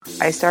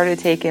I started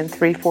taking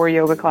 3-4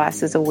 yoga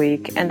classes a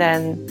week, and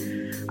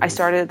then I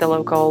started at the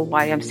local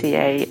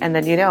YMCA, and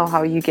then you know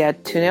how you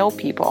get to know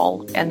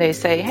people, and they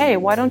say, hey,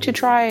 why don't you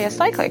try a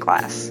cycling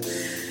class?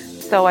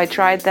 So I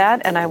tried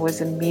that, and I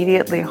was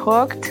immediately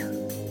hooked,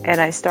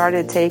 and I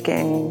started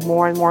taking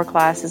more and more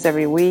classes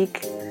every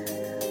week,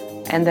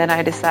 and then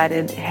I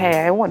decided,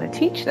 hey, I want to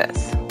teach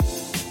this.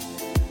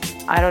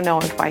 I don't know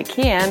if I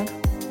can,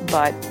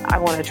 but I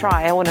want to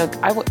try.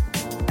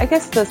 I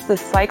guess the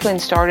cycling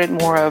started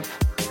more of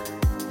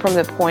from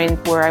the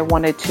point where I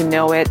wanted to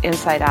know it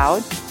inside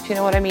out. Do you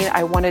know what I mean?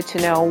 I wanted to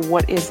know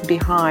what is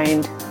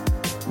behind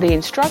the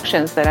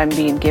instructions that I'm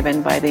being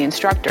given by the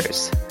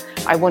instructors.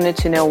 I wanted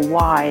to know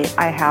why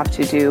I have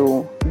to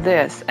do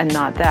this and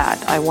not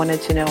that. I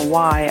wanted to know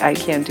why I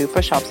can't do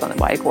push-ups on the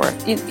bike or,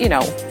 you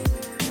know,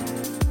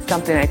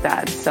 something like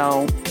that.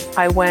 So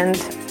I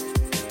went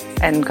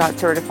and got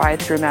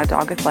certified through Mad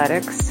Dog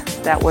Athletics.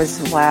 That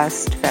was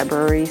last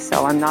February,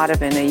 so I'm not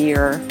even a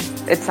year.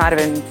 It's not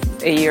even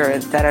a year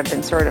that I've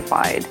been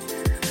certified.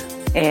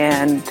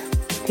 And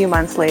a few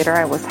months later,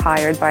 I was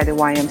hired by the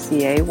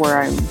YMCA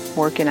where I'm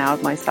working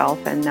out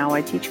myself, and now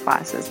I teach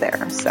classes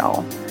there.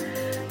 So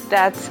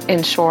that's,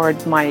 in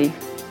short, my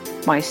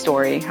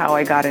story, how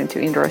I got into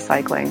indoor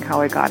cycling,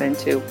 how I got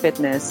into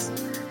fitness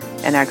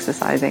and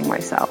exercising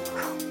myself.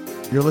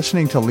 You're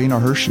listening to Lena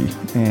Hershey,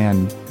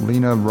 and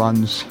Lena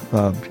runs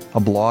a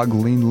blog,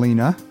 Lean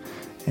Lena,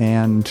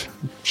 and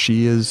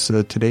she is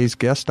today's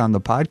guest on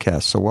the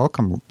podcast. So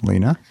welcome,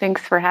 Lena.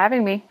 Thanks for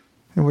having me.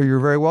 Well,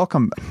 you're very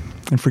welcome.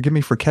 And forgive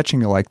me for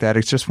catching you like that.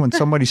 It's just when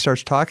somebody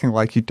starts talking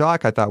like you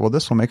talk, I thought, well,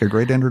 this will make a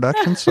great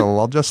introduction, so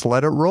I'll just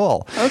let it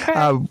roll. Okay.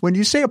 When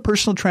you say a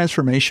personal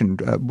transformation,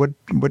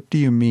 what do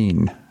you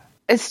mean?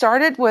 It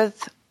started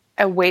with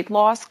a weight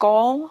loss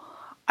goal.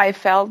 I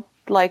felt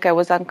like I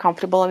was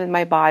uncomfortable in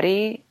my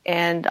body,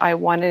 and I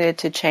wanted it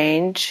to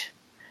change.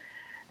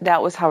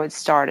 That was how it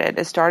started.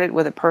 It started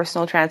with a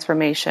personal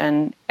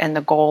transformation and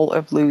the goal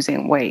of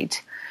losing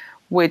weight,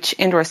 which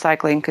indoor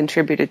cycling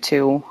contributed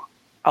to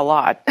a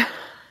lot.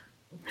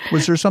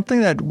 Was there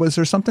something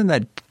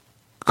that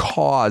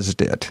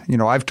caused it? You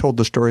know, I've told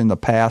the story in the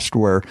past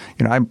where,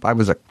 you know, I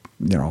was a,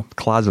 you know,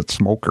 closet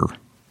smoker,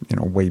 you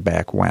know, way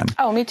back when.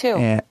 Oh, me too.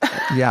 And,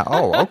 yeah.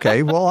 Oh,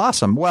 okay. Well,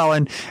 awesome. Well,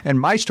 and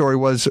my story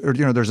was,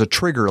 you know, there's a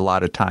trigger a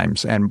lot of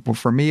times. And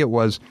for me, it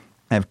was,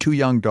 I have 2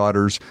 young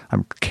daughters.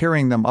 I'm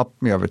carrying them up.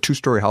 You know, I have a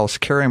 2-story house,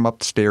 carrying them up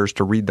the stairs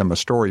to read them a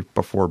story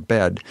before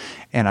bed.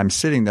 And I'm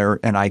sitting there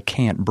and I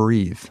can't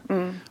breathe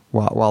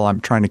while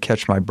I'm trying to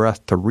catch my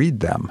breath to read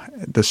them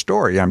the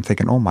story. I'm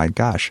thinking, oh my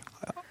gosh,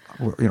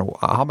 you know,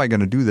 how am I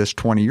going to do this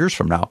 20 years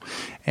from now?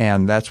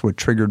 And that's what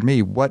triggered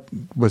me.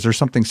 Was there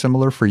something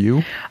similar for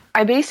you?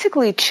 I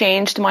basically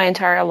changed my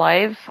entire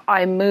life.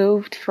 I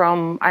moved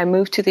to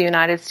the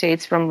United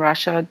States from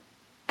Russia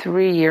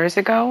 3 years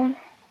ago.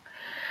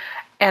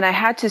 And I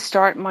had to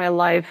start my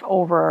life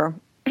over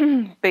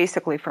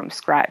basically from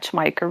scratch.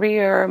 My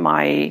career,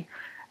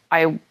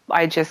 I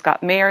just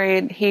got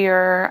married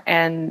here,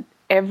 and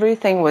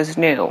everything was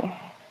new.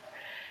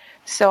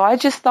 So I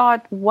just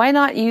thought, why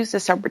not use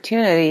this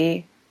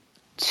opportunity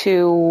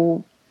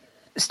to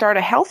start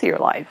a healthier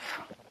life?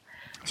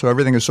 So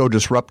everything is so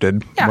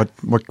disrupted. Yeah.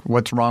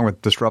 What's wrong with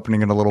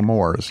disrupting it a little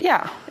more?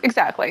 Yeah,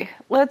 exactly.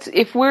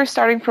 If we're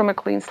starting from a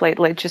clean slate,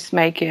 let's just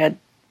make it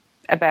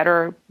a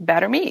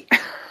better me.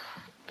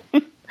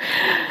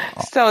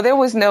 So there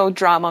was no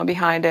drama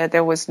behind it.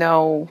 There was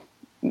no,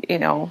 you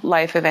know,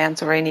 life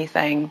events or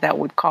anything that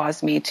would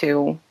cause me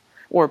to,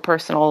 or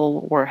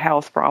personal or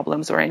health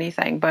problems or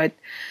anything. But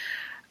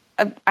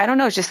I don't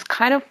know, it just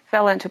kind of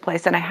fell into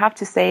place. And I have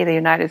to say the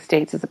United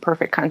States is a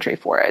perfect country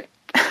for it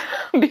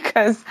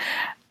because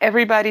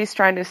everybody's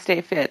trying to stay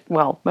fit.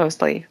 Well,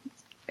 mostly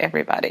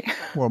everybody.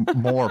 Well,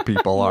 more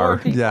people are.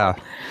 People. Yeah,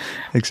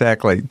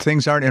 exactly.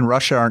 Things in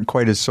Russia aren't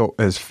quite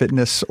as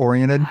fitness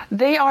oriented.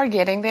 They are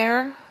getting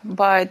there,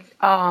 but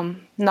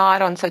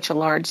not on such a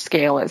large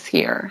scale as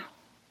here.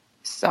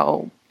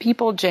 So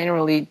people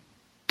generally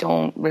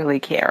don't really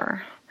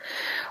care.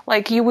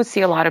 Like you would see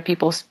a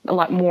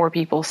lot more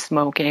people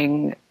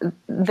smoking.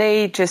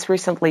 They just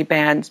recently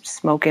banned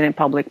smoking in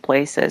public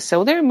places.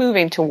 So they're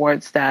moving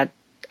towards that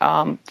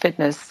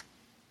fitness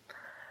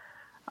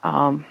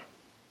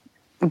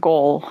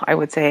goal, I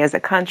would say, as a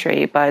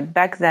country. But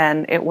back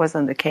then, it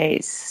wasn't the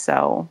case.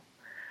 So,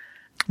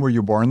 were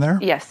you born there?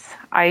 Yes.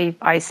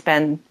 I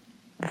spent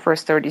the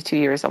first 32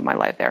 years of my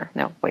life there.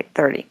 No, wait,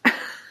 30.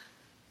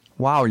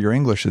 Wow, your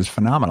English is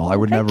phenomenal. I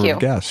would never have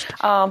guessed.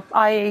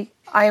 I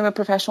am a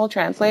professional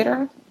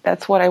translator.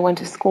 That's what I went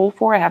to school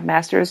for. I have a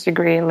master's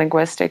degree in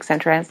linguistics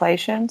and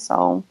translation.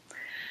 So,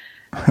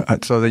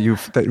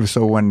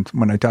 so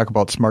when I talk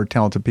about smart,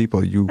 talented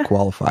people, you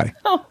qualify.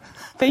 Oh,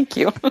 thank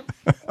you.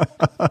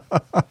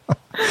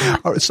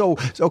 So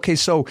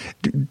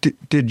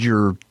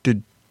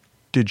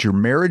did your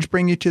marriage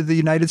bring you to the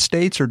United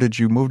States, or did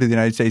you move to the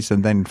United States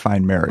and then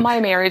find marriage? My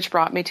marriage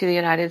brought me to the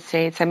United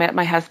States. I met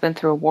my husband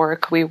through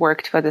work. We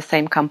worked for the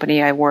same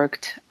company. I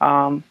worked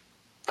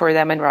for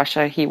them in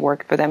Russia. He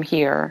worked for them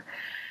here.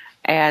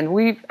 And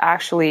we've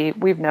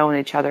known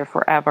each other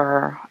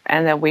forever.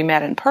 And then we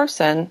met in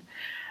person,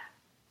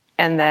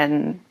 and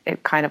then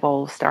it kind of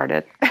all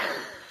started.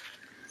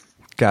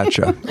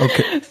 Gotcha.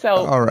 Okay. So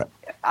all right.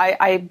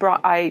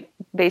 I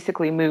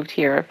basically moved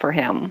here for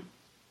him.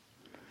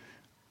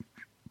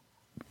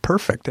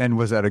 Perfect. And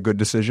was that a good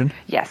decision?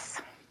 Yes,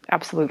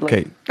 absolutely.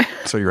 Okay.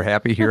 So you're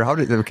happy here.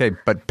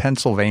 But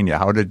Pennsylvania,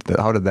 how did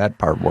that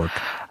part work?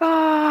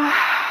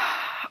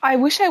 I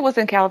wish I was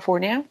in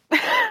California.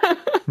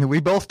 We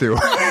both do.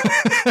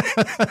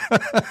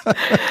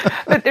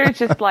 But there's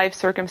just life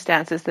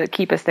circumstances that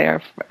keep us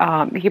there,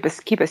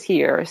 keep us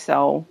here.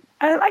 So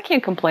I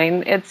can't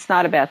complain. It's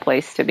not a bad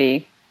place to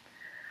be.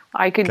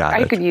 I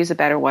could use a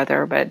better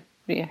weather, but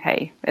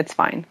hey, it's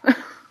fine.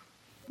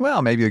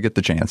 Well, maybe you'll get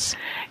the chance.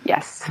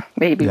 Yes,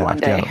 maybe one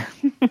day.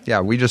 Yeah,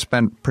 we just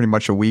spent pretty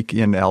much a week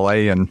in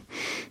L.A., and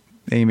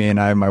Amy and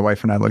I, my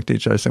wife and I, looked at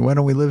each other and said, why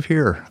don't we live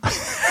here?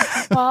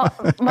 Well,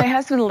 my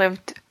husband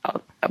lived,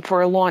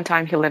 for a long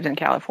time, he lived in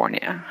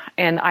California.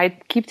 And I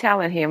keep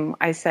telling him,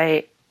 I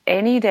say,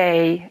 any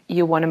day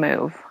you want to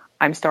move,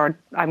 I'm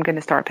going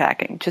to start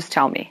packing. Just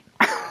tell me.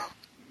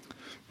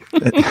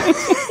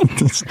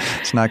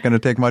 It's not going to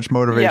take much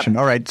motivation. Yep.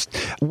 All right.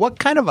 What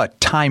kind of a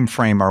time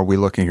frame are we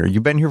looking here?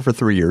 You've been here for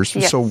 3 years.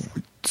 Yes. So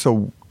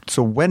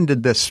when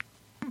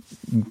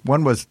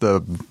was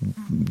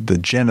the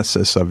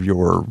genesis of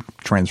your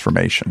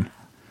transformation?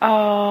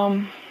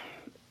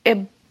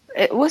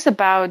 It was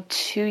about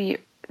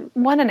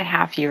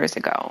 1.5 years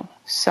ago.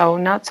 So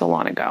not so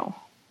long ago.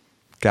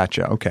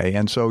 Gotcha. Okay.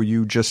 And so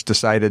you just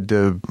decided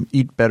to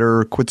eat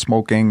better, quit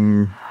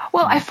smoking?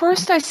 Well, at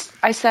first I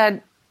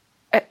said,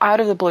 out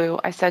of the blue,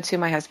 I said to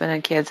my husband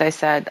and kids, I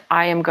said,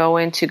 I am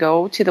going to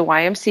go to the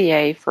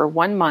YMCA for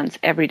 1 month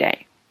every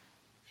day.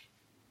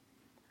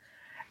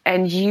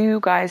 And you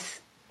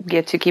guys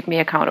get to keep me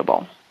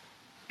accountable.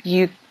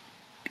 You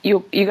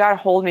got to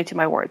hold me to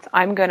my words.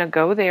 I'm going to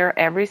go there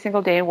every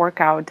single day and work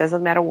out.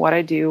 Doesn't matter what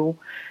I do,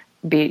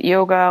 be it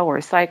yoga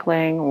or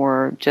cycling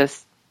or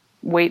just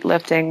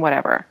weightlifting,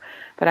 whatever.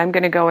 But I'm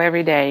going to go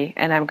every day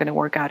and I'm going to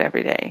work out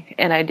every day.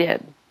 And I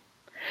did.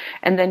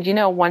 And then,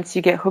 once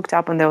you get hooked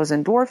up on those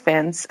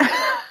endorphins,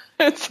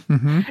 it's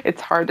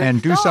hard to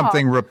stop.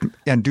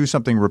 Do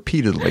something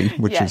repeatedly,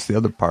 which yes. is the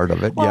other part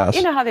of it. Well, yes.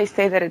 You know how they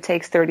say that it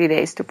takes 30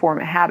 days to form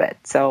a habit.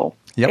 So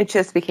It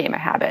just became a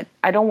habit.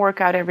 I don't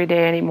work out every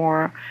day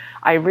anymore.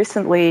 I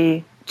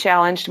recently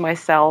challenged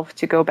myself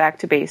to go back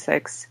to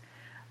basics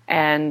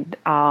and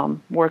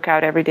work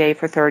out every day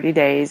for 30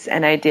 days,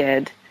 and I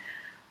did.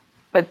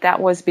 But that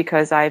was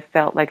because I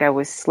felt like I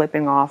was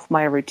slipping off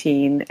my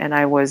routine and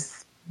I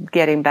was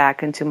getting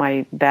back into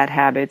my bad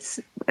habits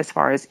as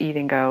far as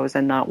eating goes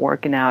and not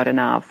working out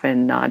enough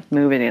and not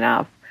moving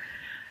enough.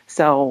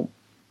 So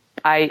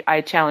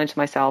I challenged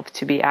myself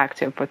to be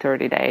active for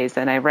 30 days,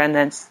 and I ran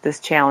this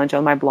challenge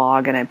on my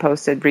blog, and I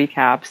posted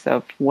recaps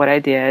of what I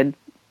did.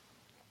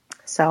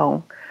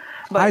 So,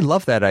 I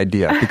love that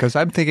idea because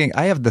I'm thinking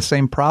I have the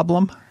same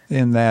problem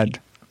in that,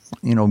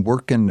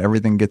 work and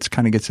everything gets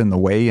in the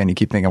way, and you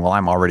keep thinking, well,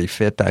 I'm already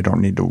fit. I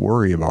don't need to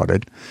worry about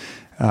it.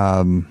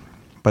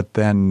 But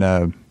then,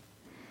 I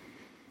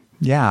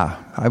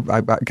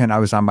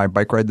was on my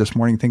bike ride this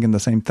morning thinking the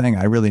same thing.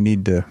 I really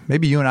need to,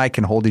 maybe you and I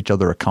can hold each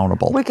other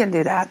accountable. We can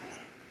do that.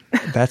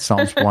 That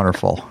sounds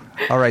wonderful.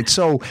 All right.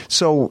 So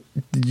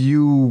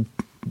you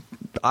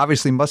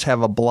obviously must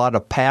have a lot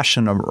of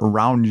passion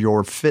around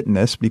your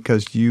fitness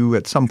because you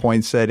at some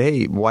point said,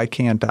 hey, why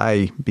can't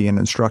I be an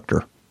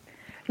instructor?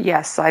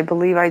 Yes, I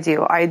believe I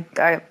do.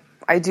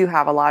 I do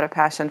have a lot of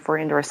passion for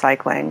indoor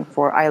cycling.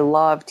 I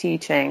love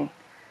teaching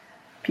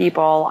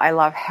people. I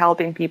love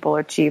helping people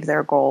achieve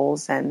their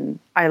goals, and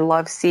I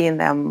love seeing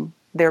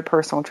their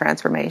personal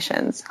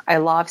transformations. I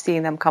love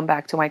seeing them come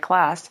back to my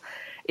class.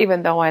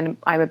 Even though I'm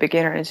a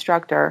beginner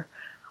instructor,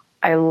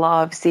 I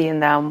love seeing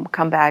them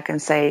come back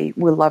and say,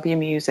 we love your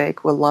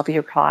music, we love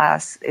your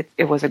class.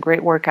 It was a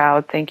great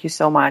workout. Thank you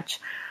so much.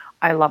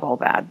 I love all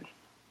that.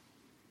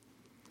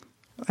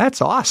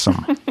 That's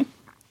awesome.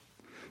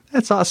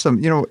 That's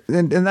awesome.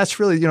 And that's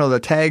really, the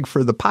tag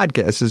for the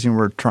podcast is,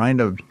 we're trying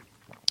to,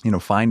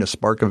 find a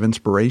spark of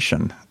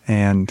inspiration.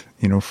 And,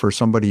 for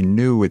somebody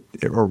new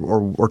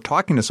or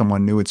talking to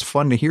someone new, it's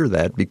fun to hear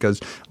that because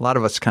a lot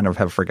of us kind of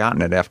have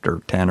forgotten it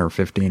after 10 or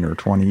 15 or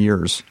 20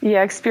 years.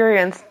 Yeah,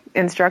 experienced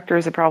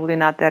instructors are probably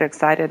not that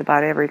excited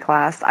about every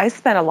class. I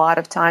spent a lot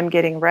of time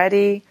getting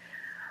ready.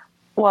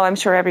 Well, I'm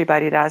sure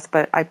everybody does,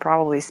 but I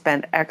probably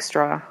spent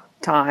extra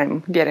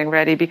time getting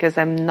ready because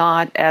I'm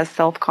not as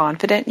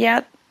self-confident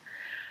yet.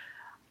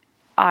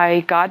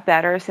 I got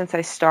better since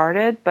I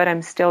started, but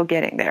I'm still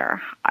getting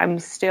there. I'm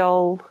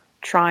still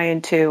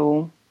trying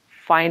to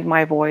find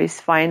my voice,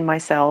 find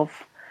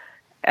myself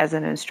as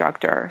an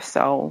instructor.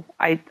 So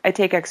I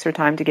take extra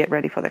time to get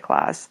ready for the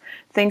class.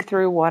 Think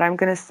through what I'm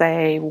going to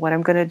say, what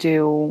I'm going to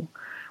do,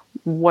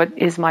 what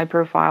is my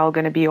profile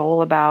going to be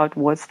all about,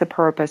 what's the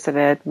purpose of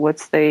it,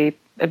 what's the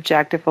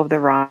objective of the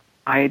ride,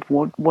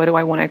 what do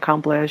I want to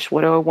accomplish,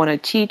 what do I want to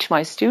teach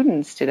my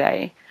students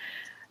today.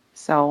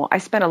 So I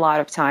spent a lot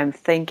of time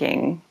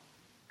thinking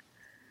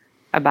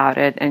about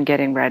it and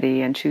getting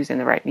ready and choosing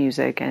the right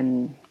music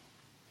and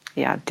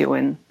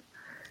doing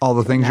all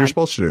the things that. You're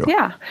supposed to do.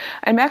 Yeah.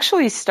 I'm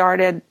actually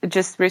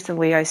just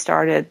recently I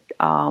started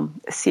a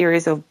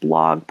series of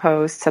blog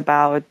posts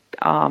about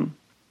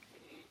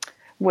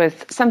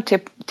with some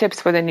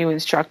tips for the new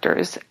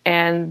instructors.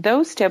 And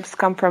those tips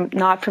come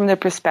not from the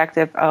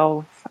perspective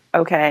of,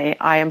 okay,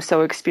 I am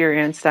so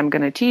experienced, I'm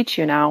going to teach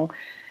you now.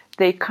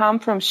 They come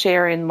from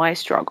sharing my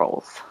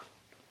struggles,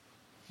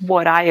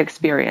 what I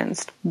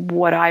experienced,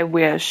 what I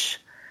wish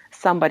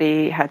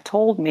somebody had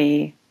told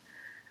me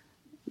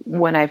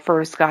when I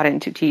first got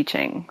into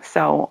teaching.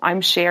 So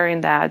I'm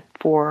sharing that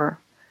for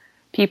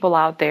people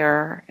out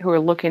there who are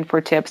looking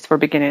for tips for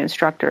beginner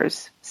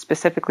instructors,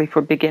 specifically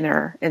for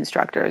beginner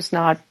instructors,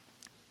 not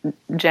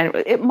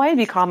general. It might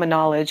be common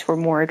knowledge for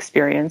more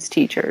experienced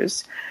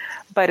teachers,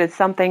 but it's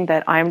something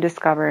that I'm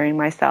discovering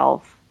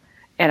myself,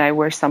 and I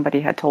wish somebody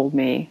had told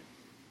me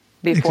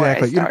before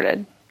I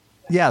started.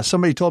 Yeah,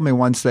 somebody told me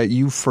once that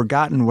you've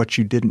forgotten what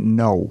you didn't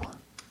know.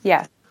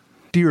 Yes.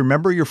 Do you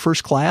remember your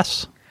first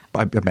class?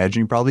 I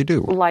imagine you probably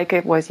do. Like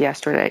it was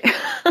yesterday.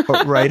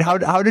 Oh, right.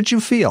 How did you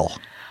feel?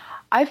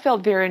 I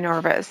felt very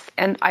nervous,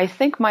 and I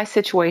think my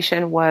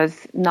situation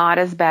was not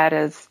as bad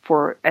as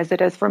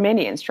it is for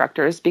many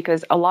instructors,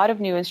 because a lot of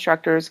new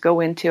instructors go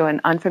into an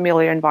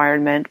unfamiliar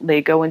environment.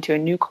 They go into a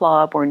new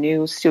club or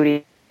new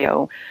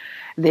studio.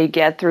 They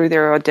get through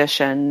their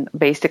audition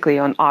basically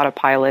on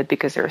autopilot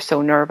because they're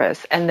so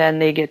nervous, and then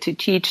they get to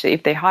teach.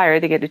 If they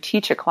hire, they get to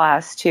teach a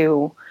class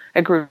to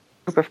a group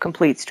of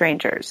complete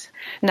strangers.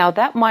 Now,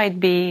 that might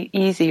be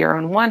easier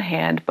on one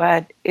hand,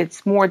 but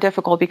it's more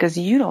difficult because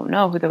you don't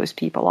know who those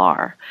people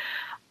are.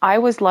 I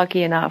was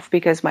lucky enough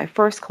because my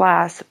first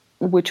class,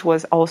 which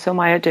was also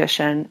my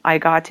audition, I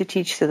got to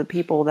teach to the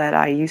people that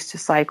I used to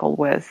cycle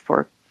with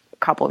for a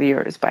couple of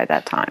years by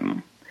that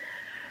time.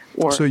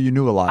 So you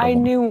knew a lot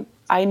of them.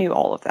 I knew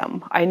all of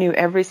them. I knew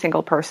every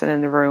single person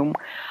in the room.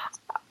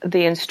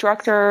 The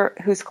instructor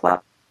whose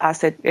class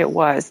it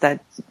was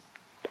that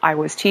I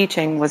was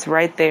teaching was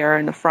right there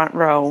in the front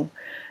row.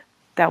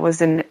 That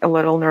was a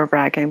little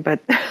nerve-wracking, but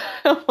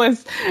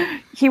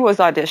he was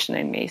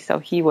auditioning me, so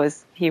he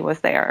was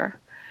there.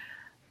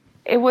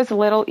 It was a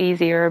little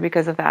easier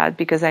because of that,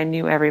 because I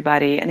knew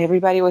everybody, and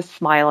everybody was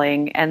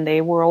smiling, and they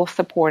were all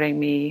supporting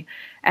me,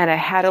 and I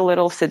had a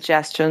little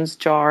suggestions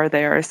jar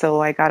there, so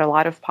I got a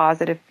lot of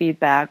positive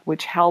feedback,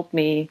 which helped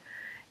me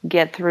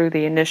get through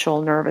the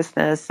initial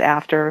nervousness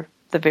after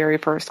the very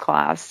first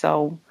class.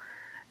 So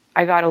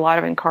I got a lot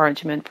of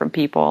encouragement from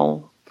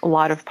people, a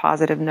lot of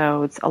positive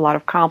notes, a lot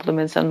of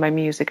compliments on my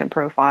music and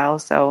profile.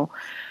 So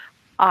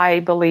I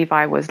believe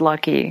I was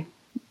lucky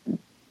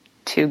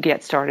to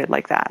get started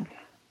like that.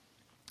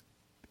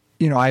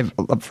 You know, I've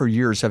for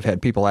years have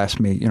had people ask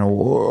me,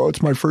 oh,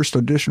 it's my first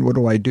audition, what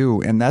do I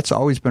do? And that's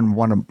always been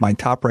one of my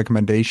top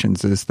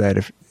recommendations is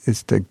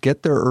to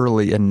get there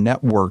early and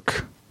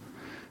network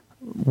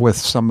with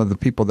some of the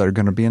people that are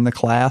going to be in the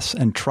class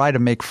and try to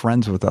make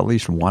friends with at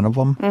least one of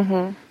them.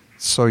 Mm-hmm.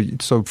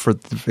 So for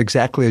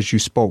exactly as you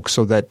spoke,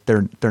 so that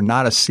they're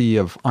not a sea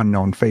of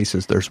unknown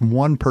faces. There's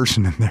one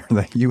person in there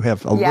that you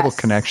have a little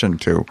connection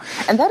to.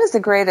 And that is a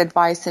great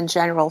advice in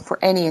general for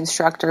any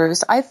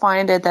instructors. I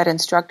find it that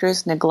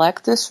instructors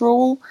neglect this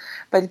rule,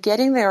 but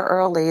getting there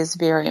early is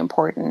very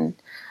important.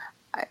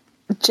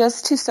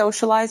 Just to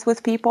socialize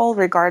with people,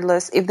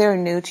 regardless if they're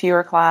new to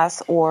your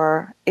class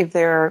or if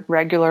they're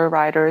regular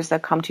riders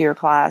that come to your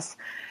class.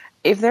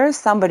 If there's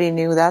somebody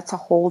new, that's a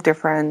whole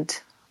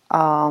different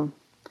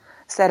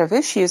set of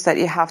issues that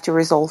you have to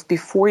resolve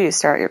before you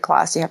start your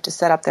class. You have to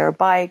set up their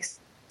bikes.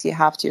 You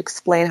have to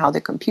explain how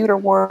the computer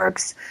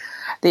works.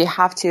 They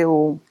have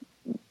to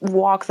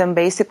walk them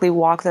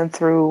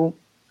through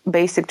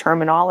basic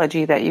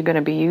terminology that you're going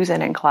to be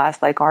using in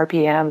class, like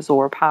RPMs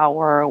or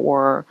power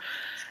or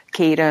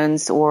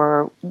cadence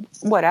or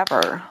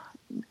whatever.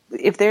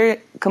 If they're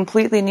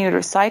completely new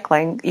to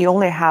cycling, you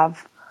only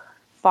have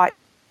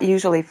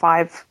usually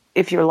five,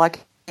 if you're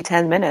lucky,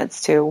 10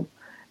 minutes to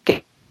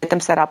get them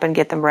set up and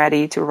get them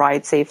ready to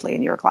ride safely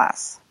in your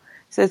class.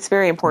 So it's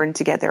very important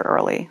to get there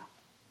early.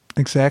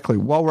 Exactly.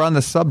 While we're on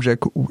the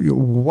subject,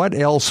 what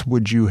else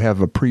would you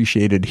have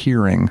appreciated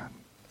hearing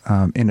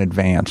in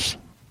advance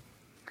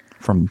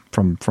from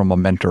a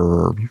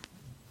mentor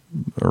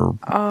or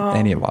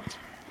any of us?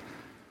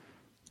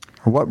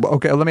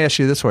 Okay, let me ask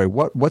you this way: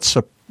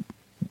 was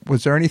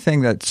there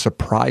anything that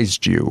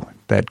surprised you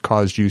that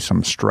caused you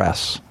some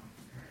stress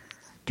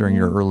during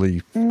your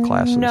early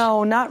classes?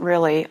 No, not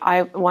really.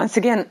 I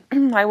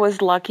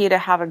was lucky to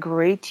have a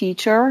great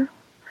teacher,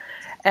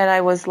 and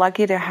I was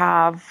lucky to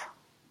have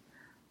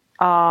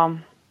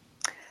found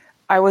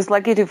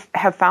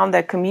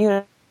that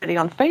community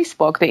on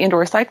Facebook, the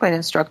Indoor Cycling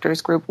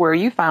Instructors group, where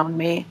you found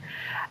me.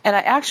 And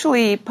I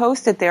actually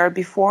posted there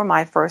before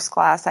my first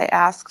class. I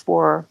asked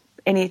for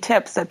any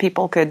tips that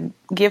people could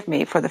give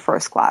me for the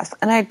first class,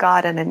 and I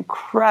got an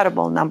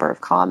incredible number of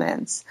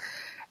comments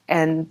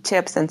and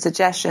tips and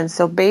suggestions.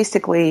 So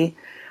basically,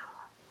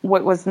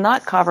 what was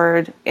not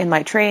covered in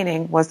my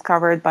training was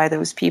covered by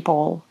those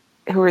people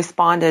who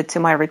responded to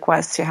my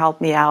request to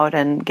help me out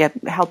and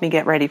help me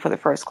get ready for the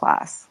first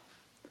class.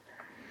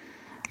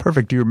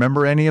 Perfect. Do you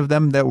remember any of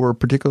them that were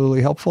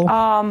particularly helpful?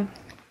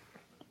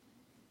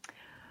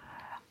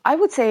 I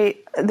would say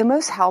the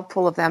most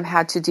helpful of them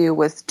had to do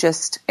with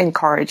just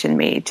encouraging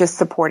me, just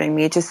supporting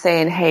me, just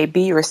saying, hey,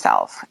 be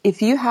yourself.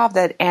 If you have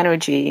that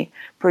energy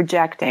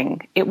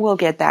projecting, it will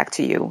get back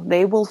to you.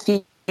 They will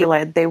feel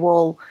it. They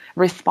will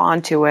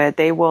respond to it.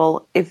 They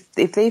will, if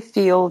they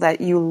feel that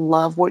you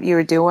love what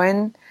you're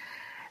doing,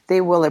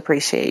 they will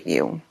appreciate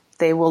you.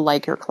 They will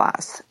like your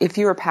class. If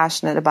you're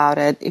passionate about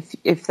it,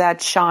 if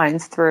that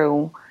shines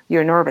through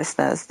your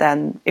nervousness,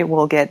 then it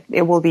will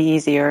be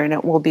easier and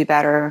it will be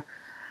better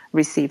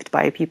received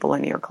by people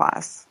in your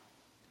class.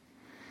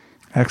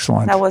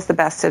 Excellent. That was the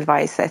best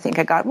advice I think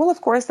I got. Well,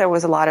 of course, there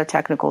was a lot of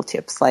technical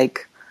tips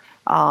like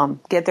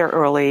get there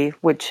early,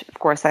 which of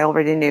course I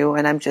already knew,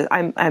 and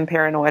I'm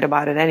paranoid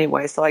about it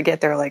anyway, so I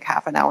get there like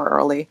half an hour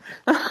early.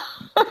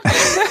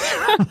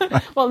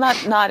 Well,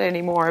 not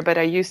anymore, but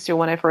I used to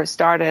when I first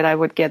started. I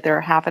would get there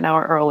half an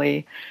hour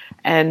early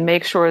and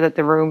make sure that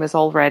the room is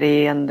all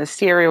ready and the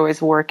stereo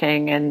is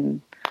working,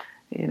 and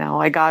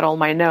I got all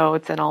my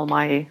notes and all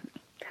my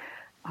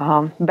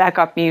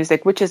backup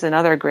music, which is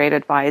another great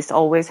advice.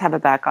 Always have a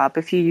backup.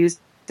 If you use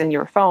in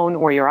your phone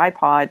or your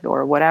iPod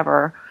or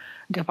whatever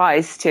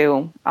device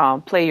to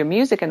play your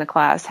music in the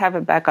class, have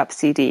a backup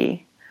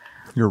CD.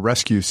 Your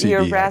rescue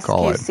CD, I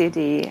call it.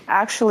 CD.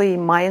 Actually,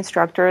 my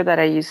instructor that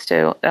I used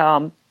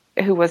to,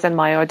 who was in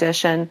my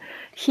audition,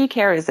 he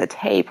carries a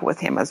tape with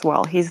him as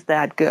well. He's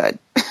that good.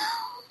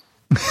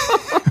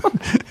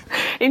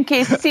 In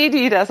case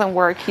CD doesn't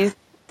work, he's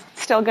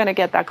still going to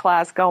get that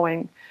class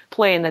going,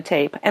 playing the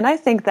tape. And I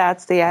think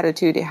that's the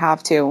attitude you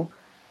have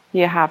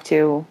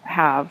to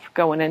have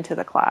going into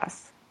the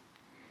class.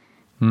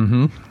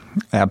 Mm-hmm.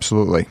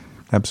 Absolutely.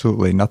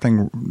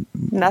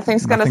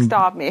 Nothing's going to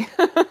stop me.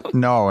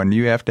 No, and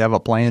you have to have a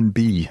plan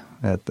B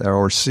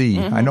or C.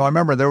 Mm-hmm. I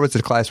remember there was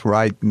a class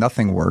where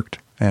nothing worked,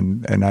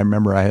 and I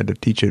remember I had to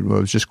teach it. It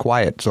was just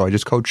quiet, so I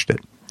just coached it.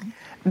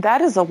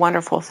 That is a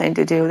wonderful thing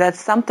to do. That's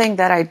something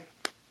that I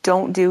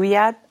don't do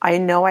yet. I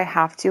know I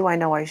have to. I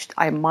know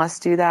I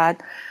must do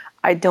that.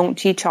 I don't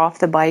teach off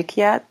the bike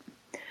yet.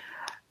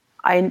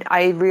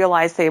 I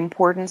realize the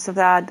importance of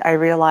that. I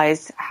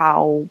realize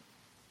how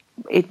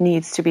it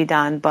needs to be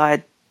done,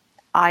 but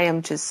I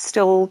am just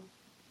still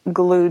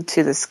glued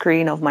to the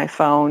screen of my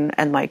phone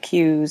and my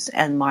cues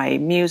and my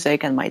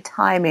music and my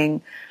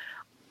timing.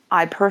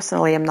 I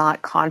personally am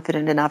not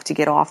confident enough to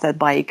get off that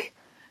bike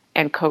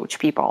and coach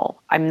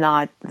people. I'm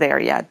not there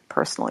yet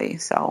personally,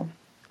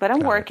 but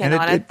I'm working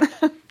on it.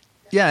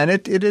 Yeah, and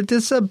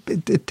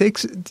it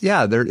takes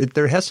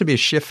there has to be a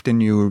shift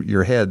in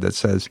your head that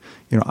says,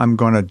 I'm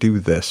going to do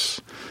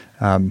this.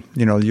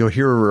 You'll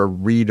hear or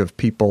read of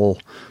people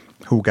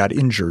who got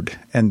injured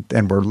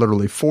and were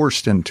literally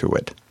forced into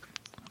it,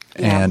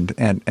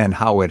 and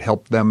how it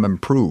helped them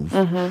improve.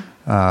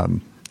 Mm-hmm.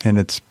 And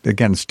it's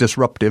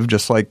disruptive,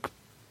 just like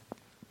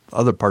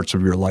other parts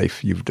of your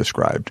life you've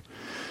described.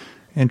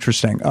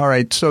 Interesting. All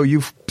right, so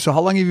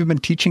how long have you been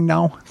teaching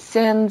now?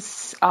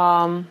 Since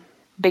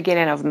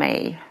beginning of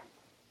May.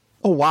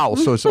 Oh wow!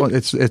 So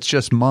it's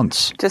just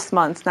months. Just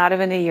months, not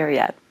even a year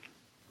yet.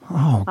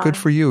 Oh, good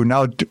for you.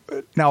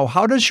 Now,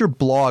 how does your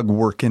blog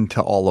work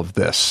into all of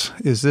this?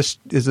 Is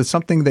it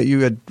something that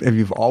have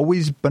you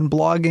always been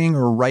blogging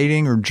or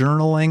writing or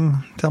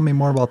journaling? Tell me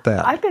more about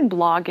that. I've been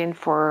blogging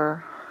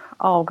for,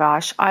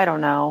 I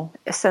don't know,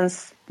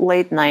 since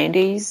late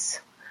 90s.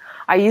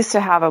 I used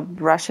to have a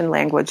Russian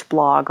language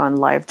blog on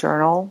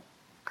LiveJournal,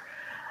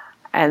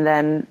 and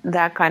then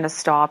that kind of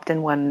stopped,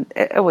 and when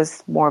it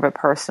was more of a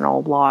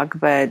personal blog,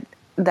 but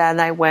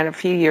then I went a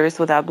few years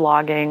without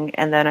blogging,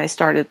 and then I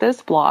started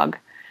this blog,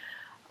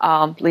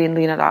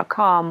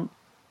 Lena.com,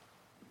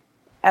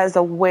 as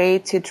a way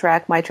to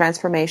track my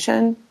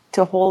transformation,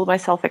 to hold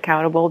myself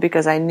accountable,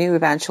 because I knew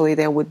eventually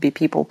there would be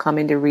people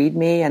coming to read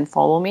me and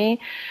follow me.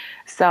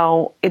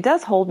 So it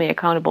does hold me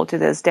accountable to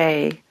this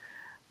day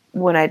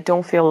when I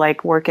don't feel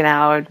like working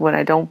out, when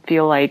I don't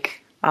feel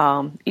like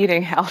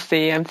eating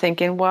healthy. I'm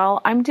thinking,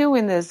 well, I'm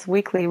doing this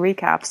weekly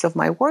recaps of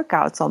my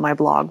workouts on my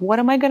blog. What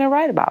am I going to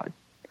write about?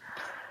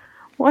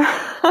 Well,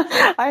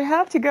 I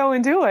have to go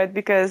and do it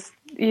because,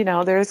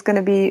 there's going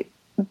to be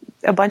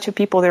a bunch of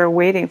people that are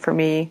waiting for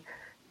me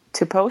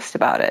to post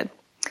about it.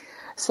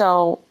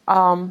 So,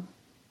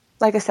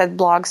 like I said,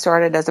 blog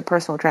started as a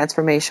personal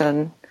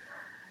transformation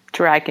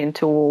tracking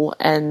tool.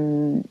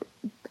 And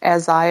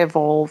as I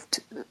evolved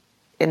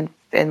in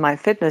my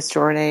fitness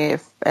journey,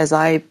 as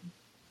I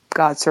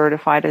got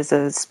certified as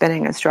a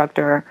spinning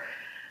instructor,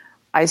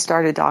 I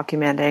started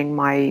documenting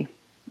my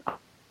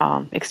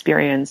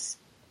experience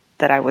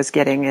that I was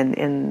getting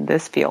in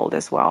this field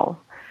as well.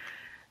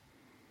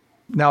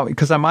 Now,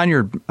 because I'm on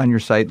your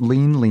site,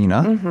 Lean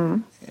Lena, mm-hmm.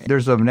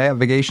 There's a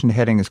navigation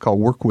heading. It's called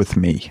Work With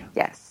Me.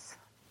 Yes.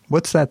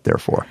 What's that there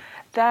for?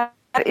 That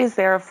is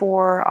there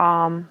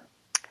for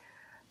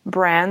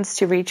brands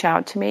to reach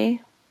out to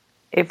me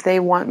if they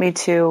want me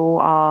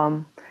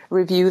to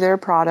review their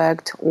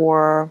product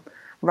or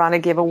run a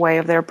giveaway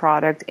of their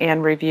product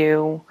and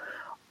review,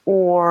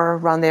 or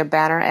run their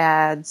banner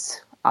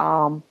ads.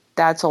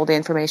 That's all the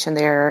information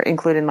there,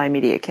 including my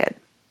media kit.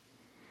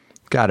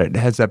 Got it.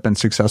 Has that been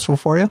successful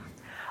for you?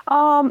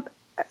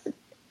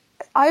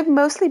 I've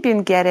mostly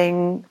been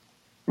getting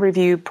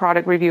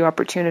product review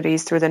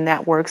opportunities through the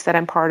networks that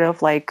I'm part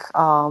of, like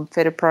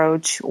Fit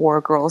Approach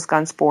or Girls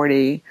Gone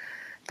Sporty,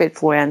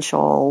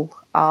 Fitfluential.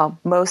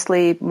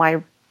 Mostly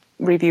my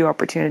review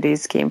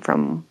opportunities came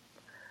from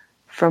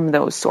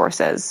those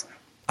sources.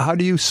 How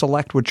do you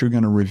select what you're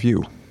going to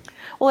review?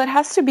 Well, it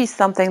has to be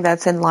something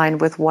that's in line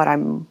with what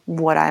I'm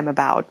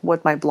about,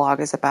 what my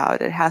blog is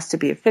about. It has to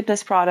be a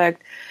fitness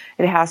product.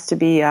 It has to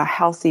be a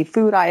healthy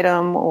food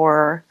item,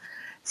 or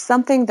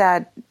something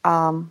that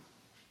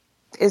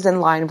is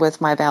in line with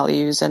my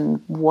values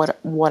and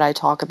what I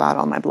talk about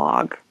on my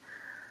blog.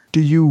 Do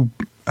you,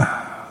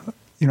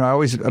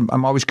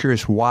 I'm always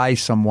curious why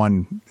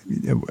someone,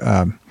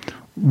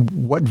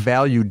 what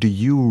value do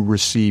you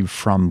receive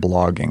from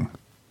blogging?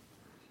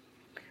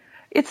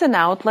 It's an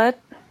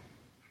outlet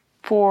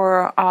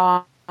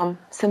for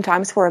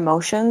sometimes for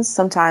emotions.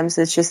 Sometimes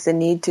it's just the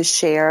need to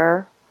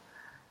share,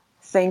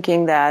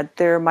 thinking that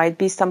there might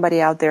be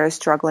somebody out there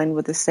struggling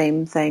with the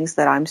same things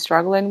that I'm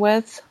struggling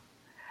with.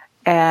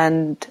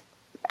 And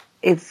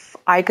if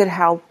I could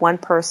help one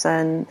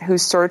person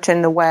who's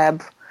searching the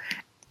web,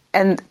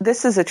 and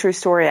this is a true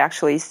story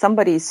actually,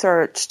 somebody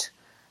searched,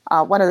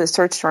 one of the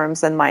search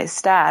terms in my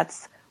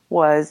stats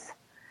was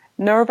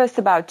nervous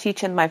about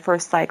teaching my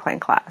first cycling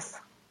class.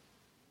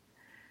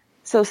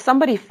 So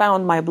somebody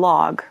found my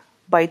blog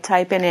by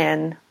typing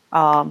in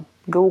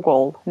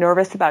Google,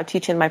 nervous about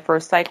teaching my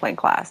first cycling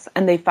class.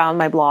 And they found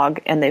my blog,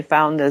 and they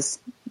found this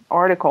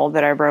article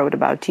that I wrote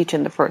about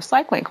teaching the first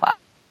cycling class,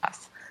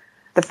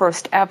 the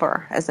first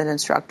ever as an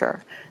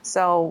instructor.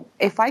 So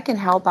if I can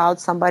help out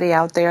somebody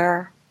out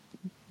there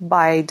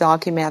by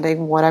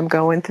documenting what I'm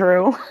going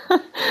through,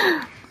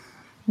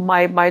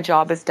 my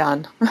job is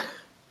done.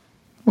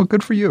 Well,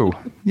 good for you.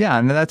 Yeah,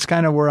 and that's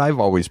kind of where I've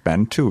always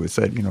been too. Is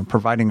that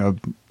providing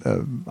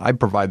I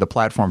provide the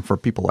platform for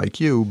people like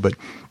you, but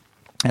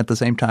at the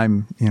same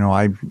time,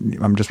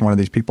 I'm just one of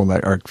these people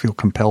that feel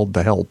compelled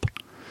to help,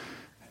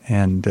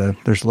 and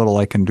there's little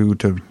I can do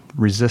to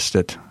resist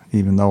it.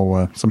 Even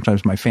though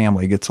sometimes my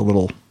family gets a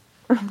little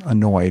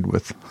annoyed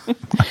with.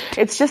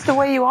 It's just the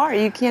way you are.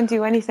 You can't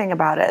do anything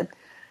about it.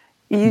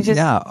 You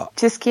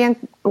just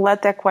can't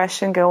let that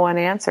question go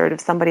unanswered.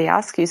 If somebody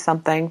asks you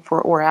something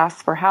or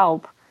asks for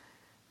help,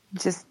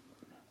 just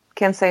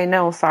can't say,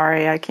 no,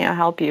 sorry, I can't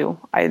help you.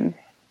 I'm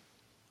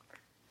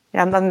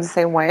not in the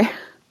same way.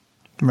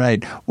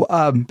 Right.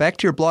 Well, back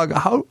to your blog.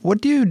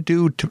 What do you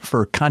do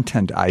for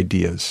content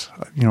ideas?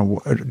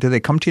 Do they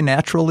come to you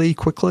naturally,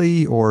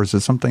 quickly, or is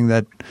it something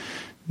that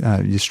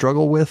you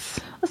struggle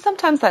with? Well,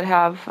 sometimes I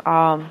have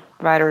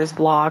writer's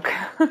block,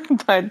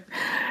 but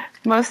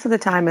most of the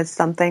time it's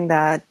something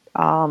that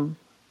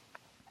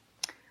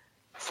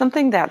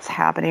something that's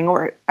happening,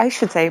 or I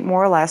should say,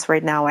 more or less,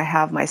 right now I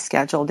have my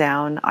schedule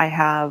down. I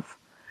have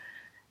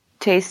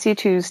Tasty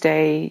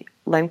Tuesday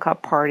Link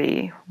Up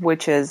Party,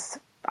 which is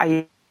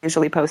I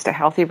usually post a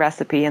healthy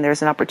recipe, and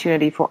there's an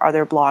opportunity for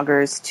other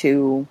bloggers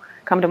to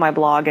come to my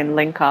blog and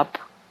link up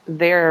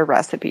their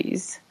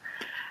recipes.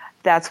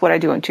 That's what I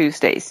do on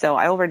Tuesdays. So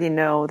I already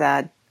know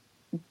that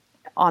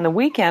on the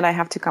weekend I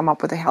have to come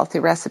up with a healthy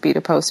recipe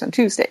to post on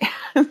Tuesday.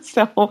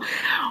 So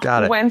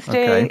got it.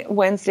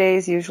 Wednesday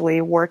is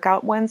usually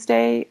Workout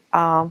Wednesday,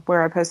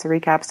 where I post the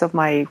recaps of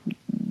my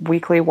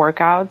weekly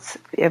workouts.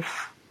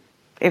 If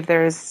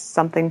there is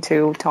something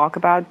to talk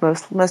about,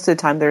 most of the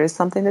time there is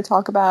something to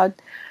talk about.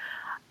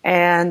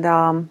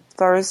 And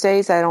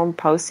Thursdays, I don't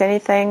post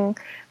anything.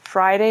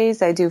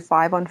 Fridays, I do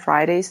 5 on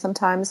Fridays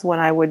sometimes when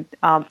I would,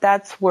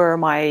 that's where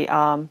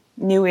my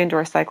new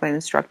indoor cycling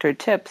instructor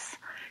tips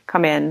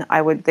come in.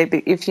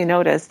 If you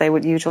notice, they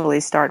would usually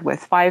start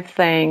with 5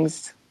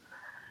 things,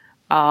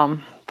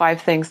 5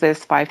 things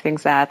this, 5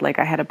 things that. Like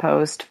I had a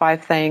post,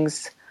 5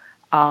 things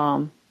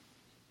I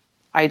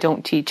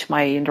don't teach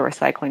my indoor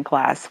cycling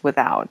class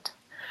without,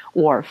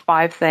 or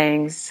 5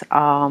 things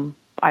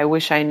I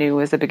wish I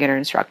knew as a beginner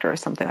instructor or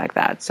something like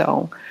that.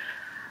 So,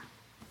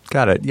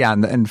 got it. Yeah,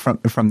 and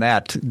from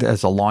that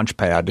as a launch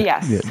pad,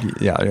 yes,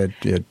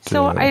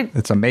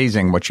 it's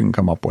amazing what you can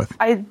come up with.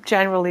 I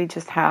generally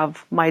just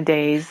have my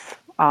days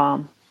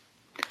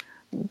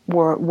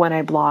when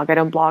I blog. I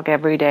don't blog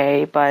every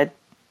day, but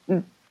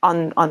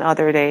on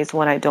other days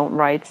when I don't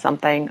write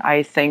something,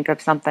 I think of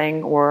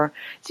something, or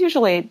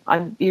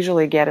I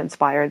usually get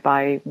inspired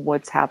by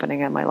what's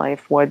happening in my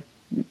life, what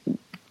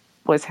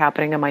was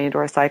happening in my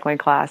indoor cycling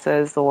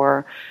classes,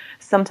 or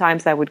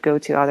sometimes I would go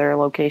to other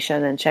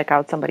location and check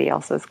out somebody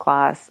else's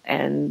class,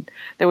 and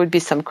there would be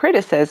some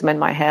criticism in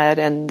my head,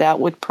 and that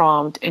would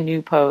prompt a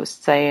new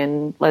post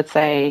saying, let's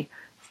say,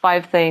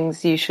 5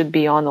 things you should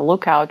be on the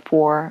lookout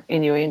for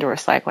in your indoor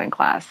cycling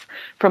class,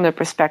 from the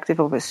perspective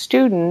of a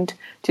student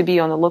to be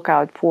on the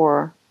lookout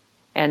for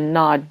and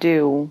not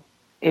do,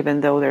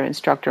 even though their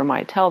instructor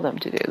might tell them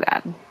to do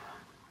that.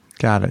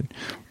 Got it.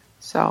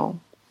 So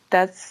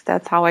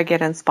that's how I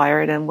get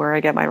inspired and where I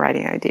get my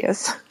writing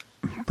ideas.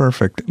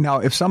 Perfect. Now,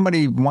 if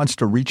somebody wants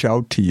to reach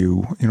out to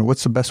you,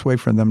 what's the best way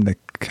for them to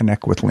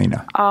connect with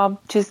Lena?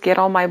 Just get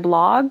on my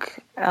blog,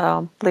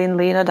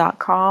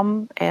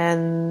 lena.com,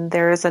 and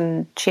there's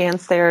a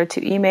chance there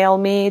to email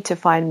me, to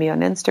find me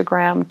on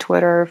Instagram,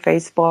 Twitter,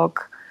 Facebook.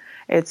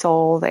 It's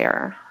all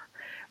there.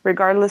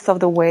 Regardless of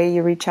the way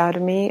you reach out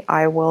to me,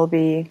 I'm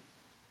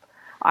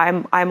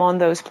on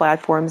those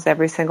platforms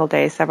every single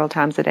day, several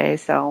times a day,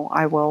 so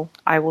I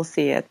will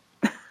see it.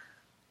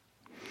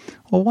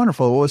 Well,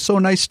 wonderful. Well, it's so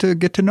nice to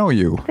get to know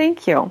you.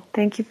 Thank you.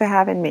 Thank you for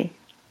having me.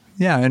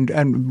 Yeah,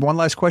 and one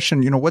last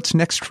question. What's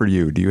next for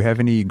you? Do you have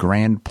any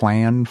grand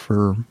plan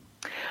for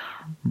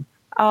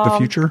the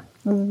future?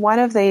 One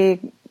of the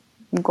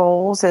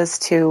goals is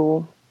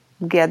to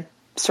get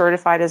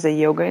certified as a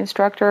yoga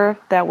instructor.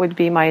 That would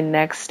be my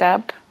next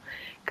step,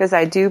 because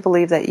I do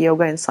believe that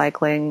yoga and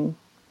cycling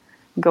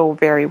go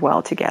very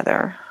well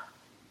together.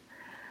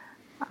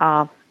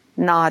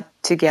 Not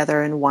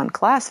together in one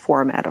class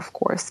format, of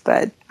course,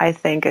 but I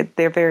think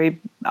they're very,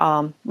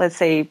 let's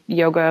say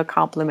yoga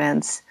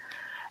complements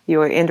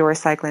your indoor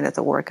cycling as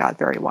a workout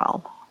very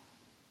well.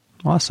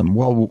 Awesome.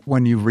 Well,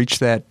 when you reach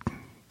that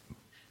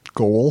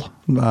goal,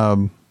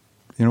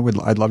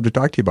 I'd love to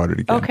talk to you about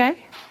it again. Okay.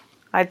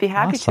 I'd be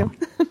happy to.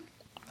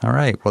 All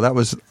right. Well, that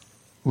was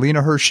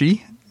Lena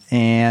Hershey,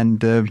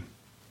 and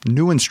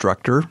new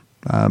instructor,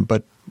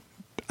 but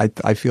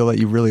I feel that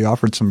you really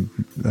offered some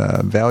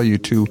value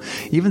to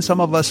even some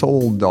of us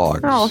old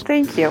dogs. Oh,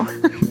 thank you.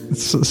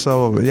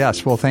 So,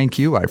 yes, well, thank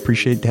you. I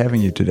appreciate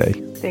having you today.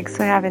 Thanks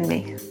for having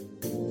me.